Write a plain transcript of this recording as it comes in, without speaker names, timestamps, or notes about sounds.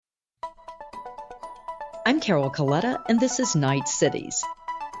I'm Carol Coletta, and this is Night Cities.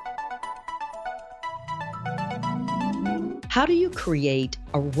 How do you create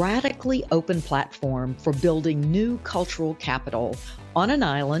a radically open platform for building new cultural capital on an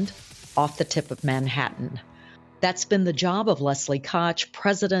island off the tip of Manhattan? That's been the job of Leslie Koch,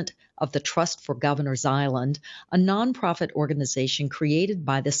 president of the Trust for Governors Island, a nonprofit organization created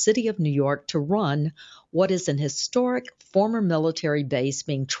by the city of New York to run what is an historic former military base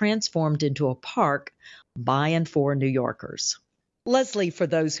being transformed into a park by and for New Yorkers. Leslie, for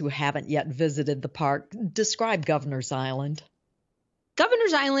those who haven't yet visited the park, describe Governors Island.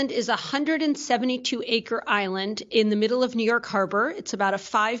 Governors Island is a 172-acre island in the middle of New York Harbor. It's about a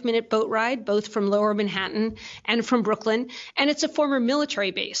 5-minute boat ride, both from Lower Manhattan and from Brooklyn, and it's a former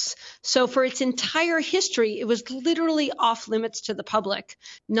military base. So for its entire history, it was literally off limits to the public,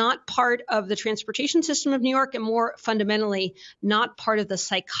 not part of the transportation system of New York, and more fundamentally, not part of the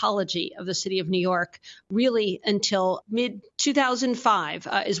psychology of the city of New York, really until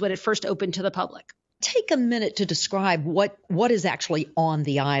mid-2005 is when it first opened to the public. Take a minute to describe what is actually on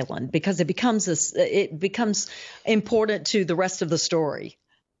the island, because it becomes important to the rest of the story.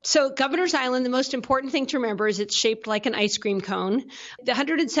 So Governors Island, the most important thing to remember is it's shaped like an ice cream cone. The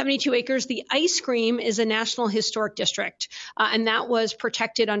 172 acres, the ice cream is a National Historic District, and that was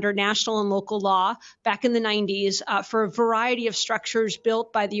protected under national and local law back in the 90s for a variety of structures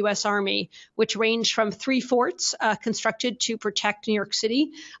built by the U.S. Army, which ranged from 3 forts constructed to protect New York City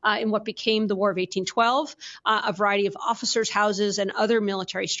in what became the War of 1812, a variety of officers' houses and other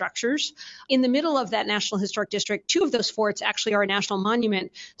military structures. In the middle of that National Historic District, 2 of those forts actually are a national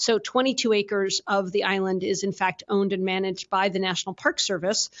monument. So 22 acres of the island is in fact owned and managed by the National Park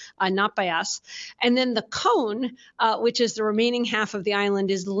Service, not by us. And then the cone, which is the remaining half of the island,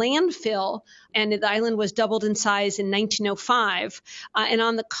 is landfill. And the island was doubled in size in 1905. And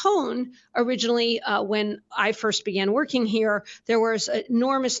on the cone, originally, when I first began working here, there was an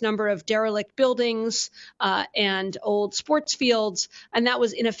enormous number of derelict buildings and old sports fields. And that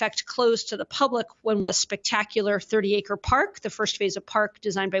was in effect closed to the public when the spectacular 30-acre park, the first phase of park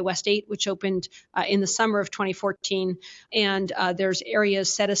designed by West 8, which opened in the summer of 2014. And there's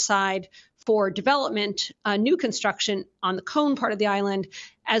areas set aside for development, new construction on the cone part of the island,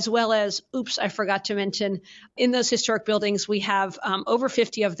 as well as, I forgot to mention, in those historic buildings, we have over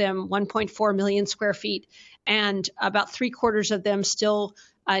 50 of them, 1.4 million square feet, and about 3/4 of them still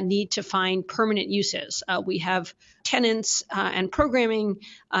need to find permanent uses. We have tenants and programming,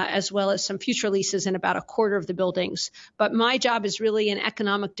 as well as some future leases in about 1/4 of the buildings. But my job is really an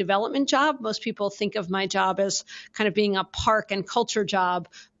economic development job. Most people think of my job as kind of being a park and culture job,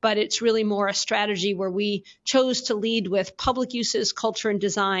 but it's really more a strategy where we chose to lead with public uses, culture, and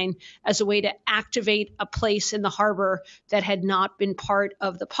design as a way to activate a place in the harbor that had not been part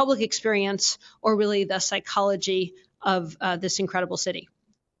of the public experience or really the psychology of this incredible city.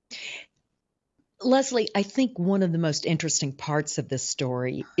 Leslie, I think one of the most interesting parts of this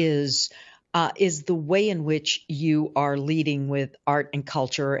story is the way in which you are leading with art and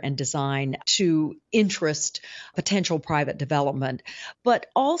culture and design to interest potential private development, but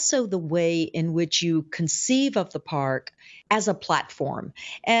also the way in which you conceive of the park as a platform.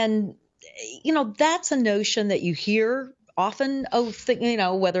 And, that's a notion that you hear often,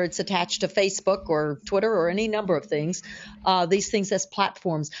 whether it's attached to Facebook or Twitter or any number of things, these things as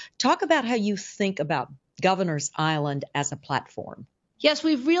platforms. Talk about how you think about Governors Island as a platform. Yes,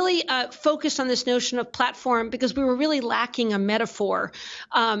 we've really focused on this notion of platform because we were really lacking a metaphor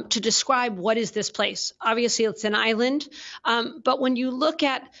to describe what is this place. Obviously, it's an island, but when you look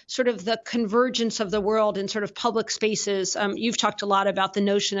at sort of the convergence of the world in sort of public spaces, you've talked a lot about the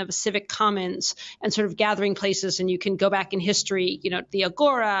notion of a civic commons and sort of gathering places, and you can go back in history, the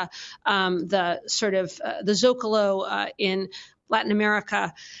Agora, the Zocalo in Latin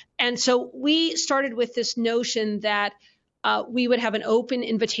America. And so we started with this notion that we would have an open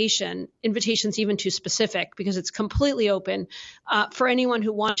invitations even too specific because it's completely open for anyone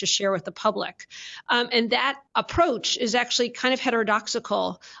who wants to share with the public. And that approach is actually kind of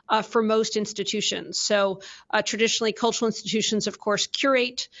heterodoxical for most institutions. So traditionally, cultural institutions, of course,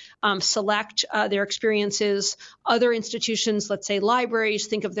 curate, select their experiences. Other institutions, let's say libraries,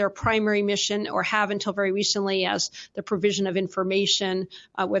 think of their primary mission or have until very recently as the provision of information,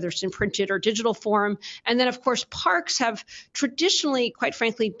 whether it's in printed or digital form. And then, of course, parks have traditionally, quite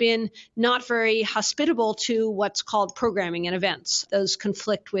frankly, been not very hospitable to what's called programming and events. Those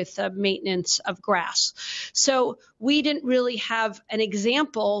conflict with maintenance of grass. So we didn't really have an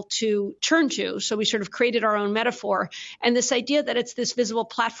example to turn to. So we sort of created our own metaphor. And this idea that it's this visible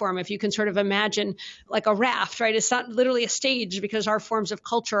platform, if you can sort of imagine like a raft, right? It's not literally a stage because our forms of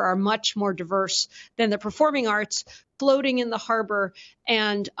culture are much more diverse than the performing arts, floating in the harbor,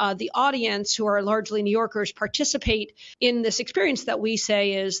 and the audience, who are largely New Yorkers, participate in this experience that we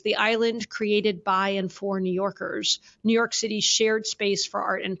say is the island created by and for New Yorkers, New York City's shared space for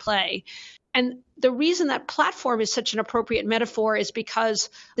art and play. And the reason that platform is such an appropriate metaphor is because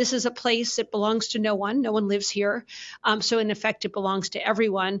this is a place that belongs to no one. No one lives here. So in effect, it belongs to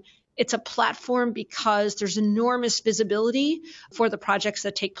everyone. It's a platform because there's enormous visibility for the projects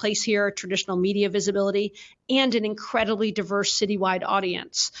that take place here, traditional media visibility, and an incredibly diverse citywide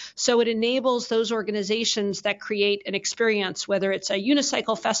audience. So it enables those organizations that create an experience, whether it's a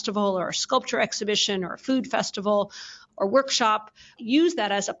unicycle festival or a sculpture exhibition or a food festival or workshop, use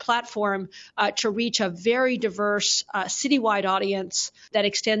that as a platform to reach a very diverse citywide audience that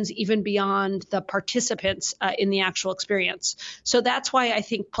extends even beyond the participants in the actual experience. So that's why I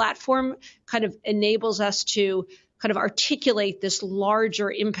think platform kind of enables us to kind of articulate this larger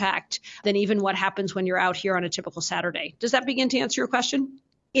impact than even what happens when you're out here on a typical Saturday. Does that begin to answer your question?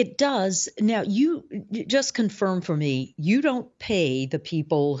 It does. Now, you just confirm for me, you don't pay the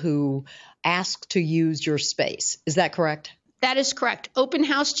people who ask to use your space. Is that correct? That is correct. Open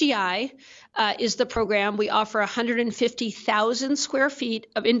House GI is the program. We offer 150,000 square feet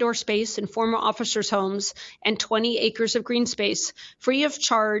of indoor space in former officers' homes and 20 acres of green space, free of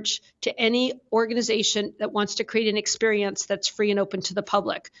charge to any organization that wants to create an experience that's free and open to the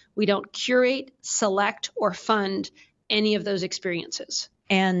public. We don't curate, select, or fund any of those experiences.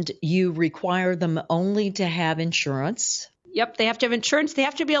 And you require them only to have insurance? Yep, they have to have insurance. They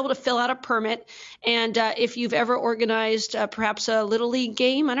have to be able to fill out a permit. And if you've ever organized perhaps a Little League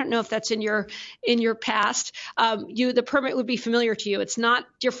game, I don't know if that's in your past, the permit would be familiar to you. It's not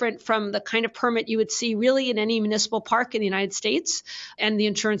different from the kind of permit you would see really in any municipal park in the United States. And the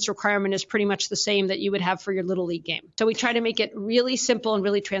insurance requirement is pretty much the same that you would have for your Little League game. So we try to make it really simple and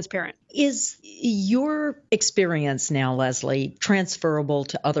really transparent. Is your experience now, Leslie, transferable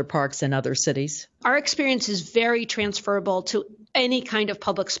to other parks in other cities? Our experience is very transferable to any kind of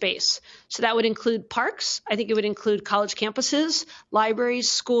public space. So that would include parks. I think it would include college campuses, libraries,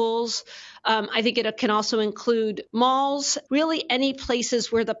 schools. I think it can also include malls, really any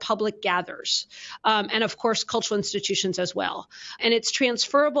places where the public gathers. And of course, cultural institutions as well. And it's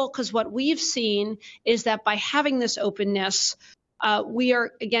transferable because what we've seen is that by having this openness, we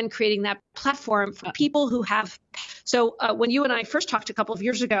are, again, creating that platform for people who have. So when you and I first talked a couple of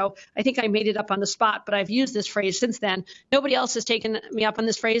years ago, I think I made it up on the spot, but I've used this phrase since then. Nobody else has taken me up on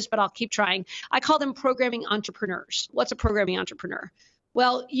this phrase, but I'll keep trying. I call them programming entrepreneurs. What's a programming entrepreneur?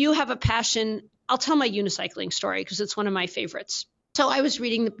 Well, you have a passion. I'll tell my unicycling story because it's one of my favorites. So I was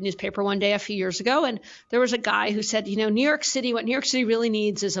reading the newspaper one day a few years ago, and there was a guy who said, what New York City really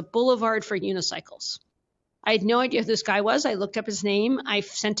needs is a boulevard for unicycles. I had no idea who this guy was. I looked up his name. I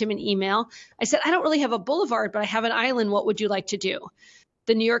sent him an email. I said, I don't really have a boulevard, but I have an island. What would you like to do?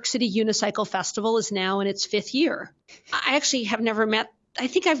 The New York City Unicycle Festival is now in its 5th year. I actually have never met. I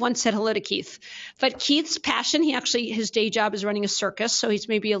think I've once said hello to Keith. But Keith's passion, his day job is running a circus, so he's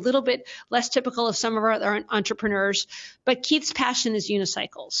maybe a little bit less typical of some of our other entrepreneurs. But Keith's passion is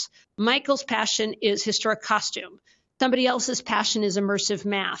unicycles. Michael's passion is historic costume. Somebody else's passion is immersive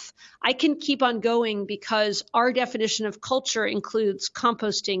math. I can keep on going because our definition of culture includes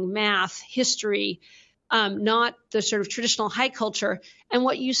composting, math, history, not the sort of traditional high culture. And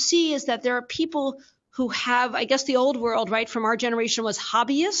what you see is that there are people who have, I guess the old world, right, from our generation was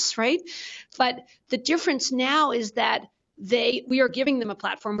hobbyists, right? But the difference now is that we are giving them a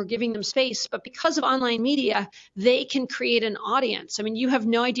platform, we're giving them space, but because of online media, they can create an audience. I mean, you have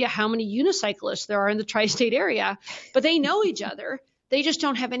no idea how many unicyclists there are in the tri-state area, but they know each other. They just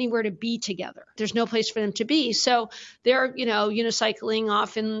don't have anywhere to be together. There's no place for them to be. So they're, unicycling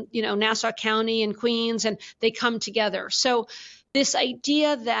off in, Nassau County and Queens, and they come together. So this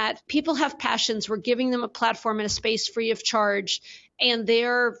idea that people have passions, we're giving them a platform and a space free of charge, and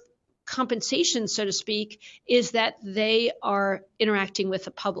their compensation, so to speak, is that they are interacting with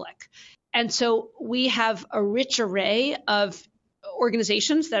the public. And so we have a rich array of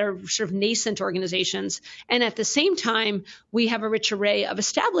organizations that are sort of nascent organizations. And at the same time, we have a rich array of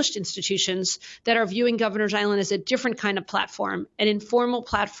established institutions that are viewing Governor's Island as a different kind of platform, an informal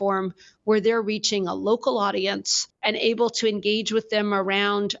platform where they're reaching a local audience and able to engage with them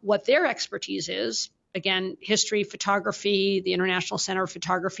around what their expertise is. again, history, photography, the International Center of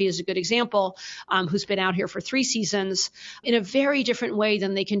Photography is a good example, who's been out here for 3 seasons in a very different way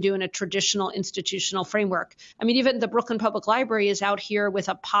than they can do in a traditional institutional framework. I mean, even the Brooklyn Public Library is out here with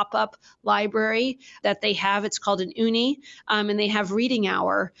a pop-up library that they have. It's called an Uni, and they have reading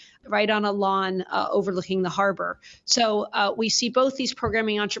hour right on a lawn overlooking the harbor. So we see both these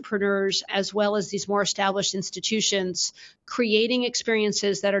programming entrepreneurs as well as these more established institutions creating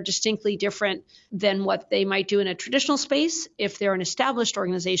experiences that are distinctly different than what they might do in a traditional space if they're an established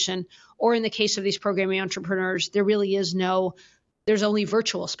organization, or in the case of these programming entrepreneurs, there's only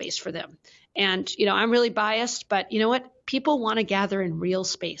virtual space for them. And, I'm really biased, but you know what? People want to gather in real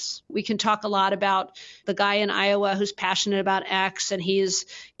space. We can talk a lot about the guy in Iowa who's passionate about X, and he's,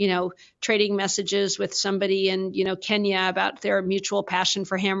 trading messages with somebody in, Kenya about their mutual passion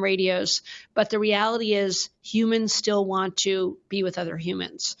for ham radios. But the reality is humans still want to be with other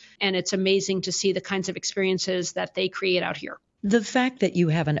humans. And it's amazing to see the kinds of experiences that they create out here. The fact that you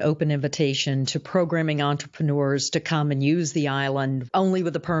have an open invitation to programming entrepreneurs to come and use the island only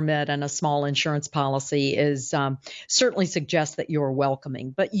with a permit and a small insurance policy is certainly suggests that you're welcoming.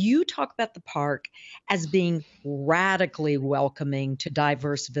 But you talk about the park as being radically welcoming to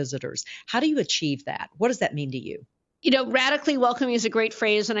diverse visitors. How do you achieve that? What does that mean to you? Radically welcoming is a great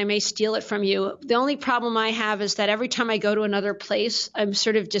phrase, and I may steal it from you. The only problem I have is that every time I go to another place, I'm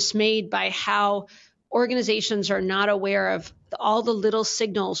sort of dismayed by how organizations are not aware of all the little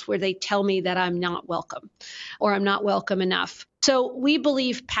signals where they tell me that I'm not welcome or I'm not welcome enough. So we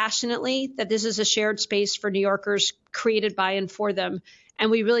believe passionately that this is a shared space for New Yorkers created by and for them. And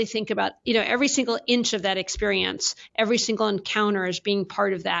we really think about, every single inch of that experience, every single encounter as being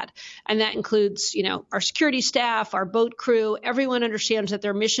part of that. And that includes, our security staff, our boat crew. Everyone understands that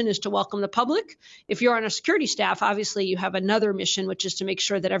their mission is to welcome the public. If you're on a security staff, obviously you have another mission, which is to make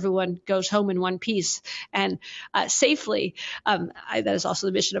sure that everyone goes home in one piece and safely. That is also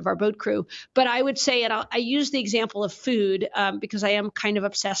the mission of our boat crew. But I would say, and I use the example of food because I am kind of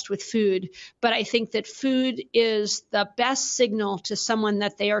obsessed with food, but I think that food is the best signal to someone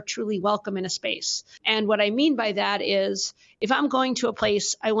that they are truly welcome in a space. And what I mean by that is if I'm going to a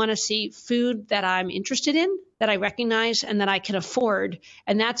place, I want to see food that I'm interested in, that I recognize, and that I can afford.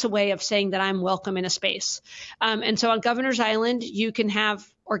 And that's a way of saying that I'm welcome in a space. And so on Governor's Island, you can have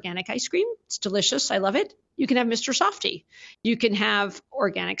organic ice cream. It's delicious. I love it. You can have Mr. Softy. You can have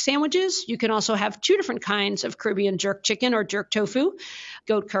organic sandwiches. You can also have 2 different kinds of Caribbean jerk chicken or jerk tofu,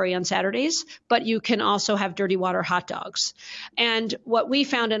 goat curry on Saturdays, but you can also have dirty water hot dogs. And what we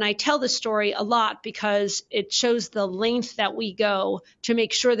found, and I tell this story a lot because it shows the length that we go to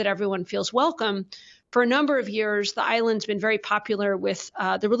make sure that everyone feels welcome. For a number of years, the island's been very popular with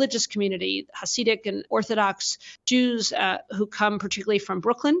the religious community, Hasidic and Orthodox Jews who come particularly from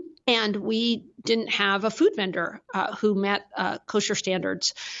Brooklyn. And we didn't have a food vendor who met kosher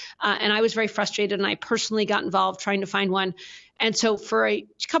standards. And I was very frustrated, and I personally got involved trying to find one. And so for a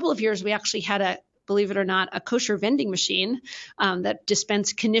couple of years, we actually had believe it or not, a kosher vending machine that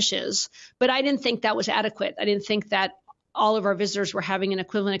dispensed knishes. But I didn't think that was adequate. I didn't think that all of our visitors were having an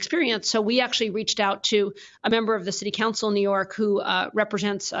equivalent experience. So we actually reached out to a member of the city council in New York who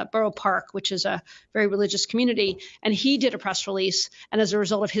represents Borough Park, which is a very religious community. And he did a press release. And as a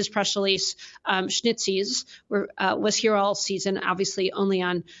result of his press release, Schnitzes was here all season, obviously only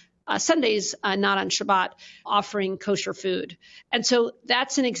on Sundays, not on Shabbat, offering kosher food. And so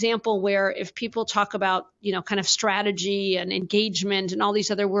that's an example where if people talk about, kind of strategy and engagement and all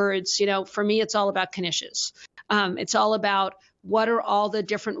these other words, for me, it's all about knishes. It's all about what are all the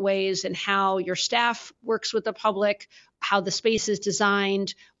different ways and how your staff works with the public, how the space is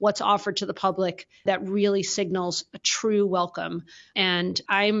designed, what's offered to the public that really signals a true welcome. And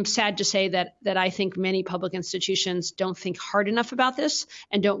I'm sad to say that I think many public institutions don't think hard enough about this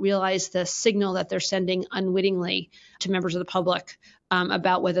and don't realize the signal that they're sending unwittingly to members of the public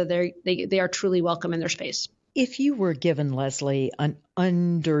about whether they are truly welcome in their space. If you were given, Leslie, an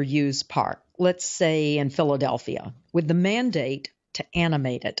underused park, let's say in Philadelphia, with the mandate to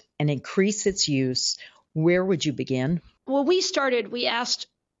animate it and increase its use, where would you begin? Well, we asked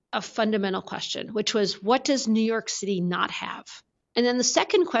a fundamental question, which was, what does New York City not have? And then the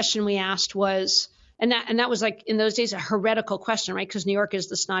second question we asked was, and that was like in those days a heretical question, right? Because New York is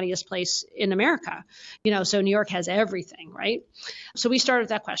the snottiest place in America, so New York has everything, right? So we started with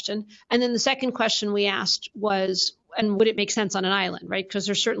that question. And then the second question we asked was, and would it make sense on an island, right? Because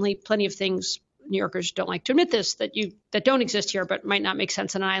there's certainly plenty of things, New Yorkers don't like to admit this, that don't exist here, but might not make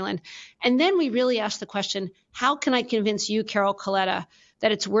sense on an island. And then we really asked the question, how can I convince you, Carol Coletta,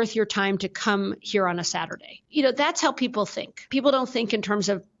 that it's worth your time to come here on a Saturday. That's how people think. People don't think in terms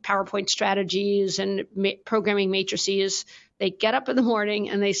of PowerPoint strategies and programming matrices. They get up in the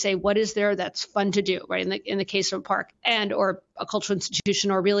morning and they say, what is there that's fun to do, right? In the case of a park or a cultural institution,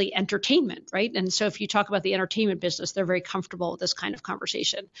 or really entertainment, right? And so if you talk about the entertainment business, they're very comfortable with this kind of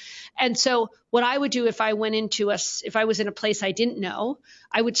conversation. And so what I would do if I was in a place I didn't know,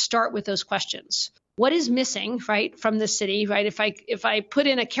 I would start with those questions. What is missing, right, from the city, right? If I put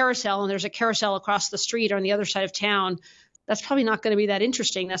in a carousel and there's a carousel across the street or on the other side of town, that's probably not going to be that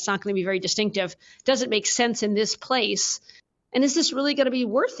interesting. That's not going to be very distinctive. Does it make sense in this place? And is this really going to be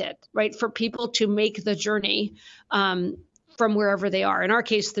worth it, right, for people to make the journey from wherever they are? In our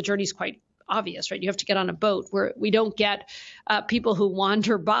case, the journey is quite obvious, right? You have to get on a boat. We don't get people who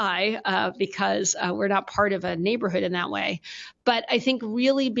wander by because we're not part of a neighborhood in that way. But I think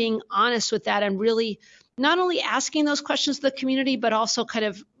really being honest with that and really not only asking those questions to the community, but also kind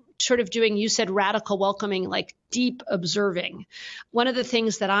of sort of doing, you said radical welcoming, like deep observing. One of the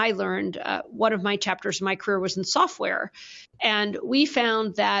things that I learned, one of my chapters in my career was in software. And we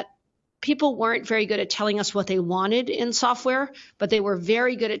found that people weren't very good at telling us what they wanted in software, but they were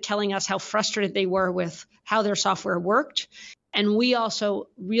very good at telling us how frustrated they were with how their software worked. And we also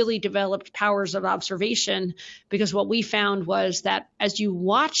really developed powers of observation, because what we found was that as you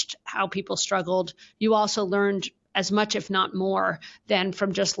watched how people struggled, you also learned as much, if not more, than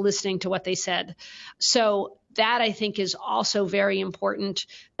from just listening to what they said. So that, I think, is also very important,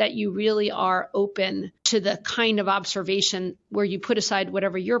 that you really are open to the kind of observation where you put aside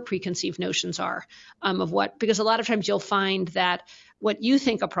whatever your preconceived notions are of what, because a lot of times you'll find that what you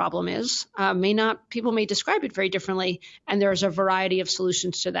think a problem is people may describe it very differently, and there's a variety of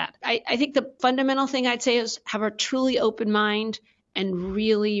solutions to that. I think the fundamental thing I'd say is have a truly open mind and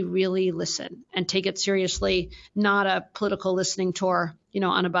really, really listen and take it seriously, not a political listening tour,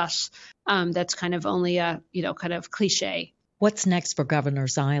 on a bus. That's kind of only a, kind of cliche. What's next for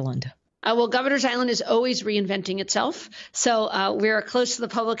Governor's Island? Well, Governor's Island is always reinventing itself. So we're close to the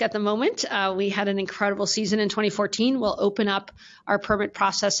public at the moment. We had an incredible season in 2014. We'll open up our permit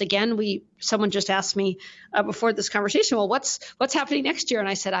process again. Someone just asked me before this conversation, well, what's happening next year? And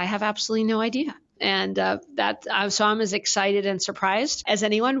I said, I have absolutely no idea. And so I'm as excited and surprised as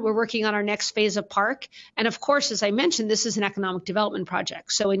anyone. We're working on our next phase of park. And of course, as I mentioned, this is an economic development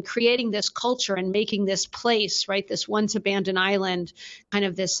project. So in creating this culture and making this place, right, this once abandoned island, kind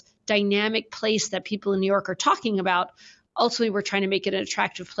of this dynamic place that people in New York are talking about, ultimately, we're trying to make it an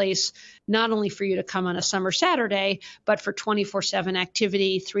attractive place, not only for you to come on a summer Saturday, but for 24/7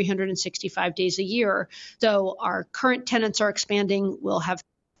 activity, 365 days a year. So our current tenants are expanding. We'll have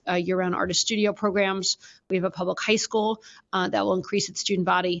year-round artist studio programs. We have a public high school that will increase its student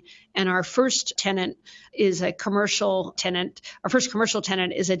body. And our first tenant is a commercial tenant. Our first commercial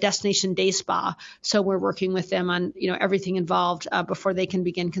tenant is a destination day spa. So we're working with them on, everything involved before they can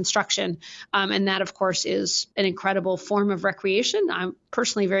begin construction. And that, of course, is an incredible form of recreation. I'm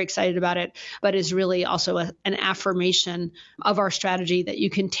personally very excited about it, but is really also an affirmation of our strategy that you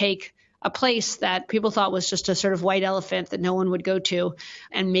can take a place that people thought was just a sort of white elephant that no one would go to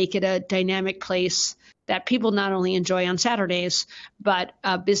and make it a dynamic place that people not only enjoy on Saturdays, but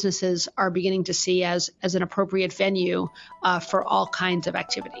businesses are beginning to see as an appropriate venue for all kinds of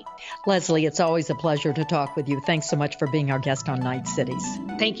activity. Leslie, it's always a pleasure to talk with you. Thanks so much for being our guest on Night Cities.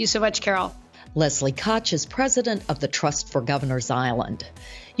 Thank you so much, Carol. Leslie Koch is president of the Trust for Governor's Island.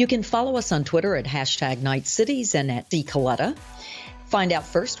 You can follow us on Twitter at #NightCities and at @CColetta. Find out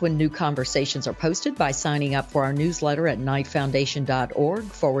first when new conversations are posted by signing up for our newsletter at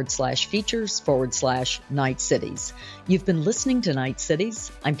knightfoundation.org/features/Night Cities. You've been listening to Night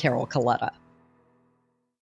Cities. I'm Carol Coletta.